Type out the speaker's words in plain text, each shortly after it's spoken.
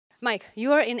Mike,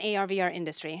 you are in AR/VR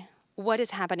industry. What is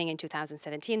happening in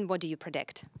 2017? What do you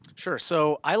predict? Sure.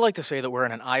 So I like to say that we're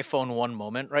in an iPhone 1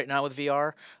 moment right now with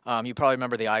VR. You probably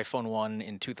remember the iPhone 1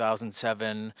 in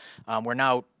 2007. We're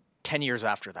now 10 years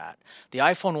after that. The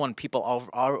iPhone 1, people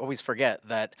always forget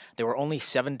that there were only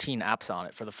 17 apps on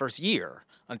it for the first year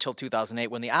until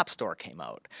 2008 when the App Store came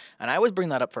out. And I always bring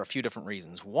that up for a few different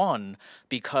reasons. One,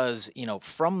 because,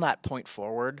 from that point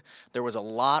forward, there was a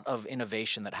lot of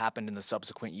innovation that happened in the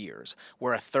subsequent years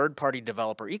where a third-party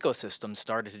developer ecosystem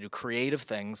started to do creative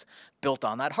things built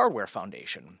on that hardware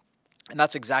foundation. And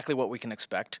that's exactly what we can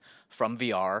expect from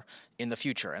VR in the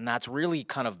future. And that's really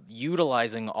kind of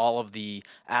utilizing all of the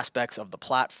aspects of the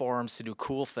platforms to do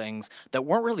cool things that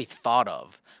weren't really thought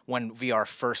of when VR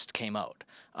first came out.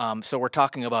 So we're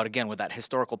talking about, again, with that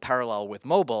historical parallel with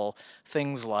mobile,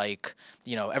 things like,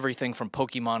 everything from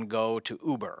Pokemon Go to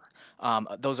Uber.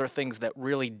 Those are things that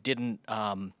really didn't,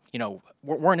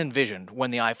 weren't envisioned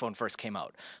when the iPhone first came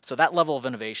out. So that level of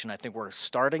innovation, I think we're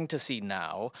starting to see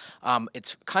now.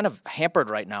 It's kind of hampered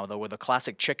right now, though, with a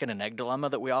classic chicken and egg dilemma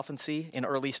that we often see in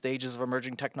early stages of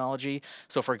emerging technology.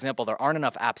 So, for example, there aren't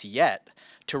enough apps yet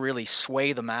to really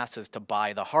sway the masses to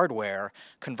buy the hardware.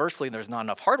 Conversely, there's not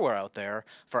enough hardware out there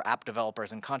for app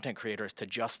developers and content creators to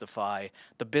justify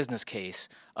the business case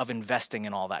of investing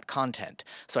in all that content.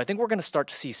 So I think we're going to start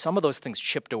to see some of those things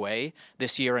chipped away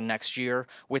this year and next year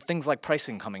with things like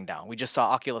pricing coming down. We just saw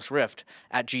Oculus Rift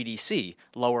at GDC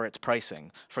lower its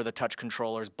pricing for the touch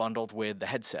controllers bundled with the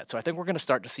headset. So I think we're going to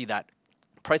start to see that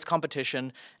price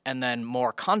competition and then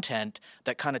more content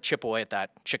that kind of chip away at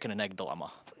that chicken and egg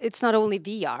dilemma. It's not only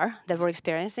VR that we're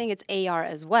experiencing, it's AR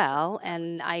as well.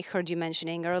 And I heard you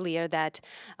mentioning earlier that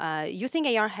you think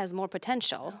AR has more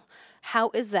potential.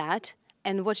 How is that?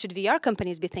 And what should VR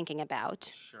companies be thinking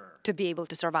about to be able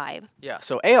to survive? Yeah,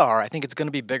 so AR, I think it's going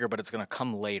to be bigger, but it's going to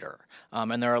come later.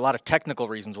 And there are a lot of technical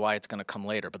reasons why it's going to come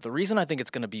later. But the reason I think it's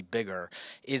going to be bigger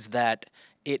is that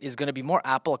it is going to be more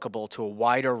applicable to a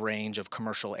wider range of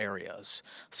commercial areas,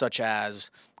 such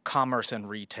as commerce and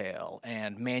retail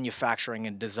and manufacturing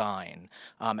and design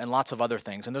and lots of other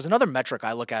things. And there's another metric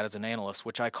I look at as an analyst,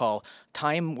 which I call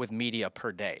time with media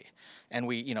per day. And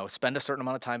we, spend a certain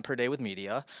amount of time per day with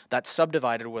media. That's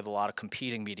subdivided with a lot of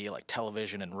competing media like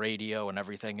television and radio and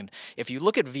everything. And if you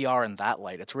look at VR in that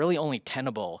light, it's really only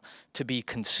tenable to be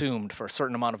consumed for a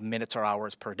certain amount of minutes or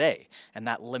hours per day. And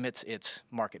that limits its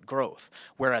market growth.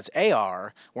 Whereas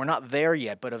AR, we're not there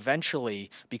yet, but eventually,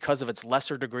 because of its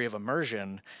lesser degree of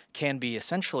immersion, can be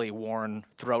essentially worn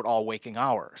throughout all waking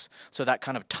hours. So that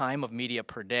kind of time of media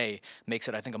per day makes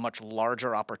it, I think, a much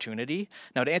larger opportunity.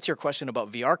 Now, to answer your question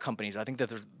about VR companies, I think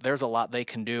that there's a lot they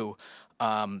can do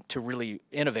to really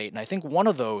innovate. And I think one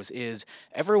of those is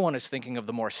everyone is thinking of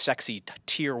the more sexy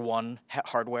tier 1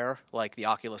 hardware like the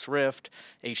Oculus Rift,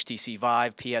 HTC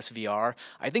Vive, PSVR.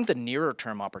 I think the nearer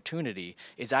term opportunity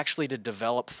is actually to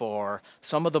develop for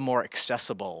some of the more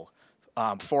accessible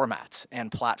formats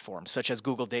and platforms, such as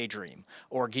Google Daydream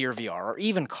or Gear VR or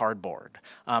even Cardboard.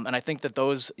 And I think that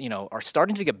those, are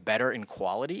starting to get better in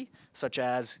quality, such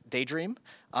as Daydream,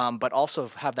 but also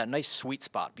have that nice sweet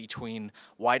spot between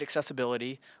wide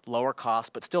accessibility, lower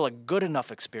cost, but still a good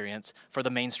enough experience for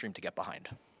the mainstream to get behind.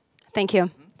 Thank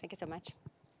you. Thank you so much.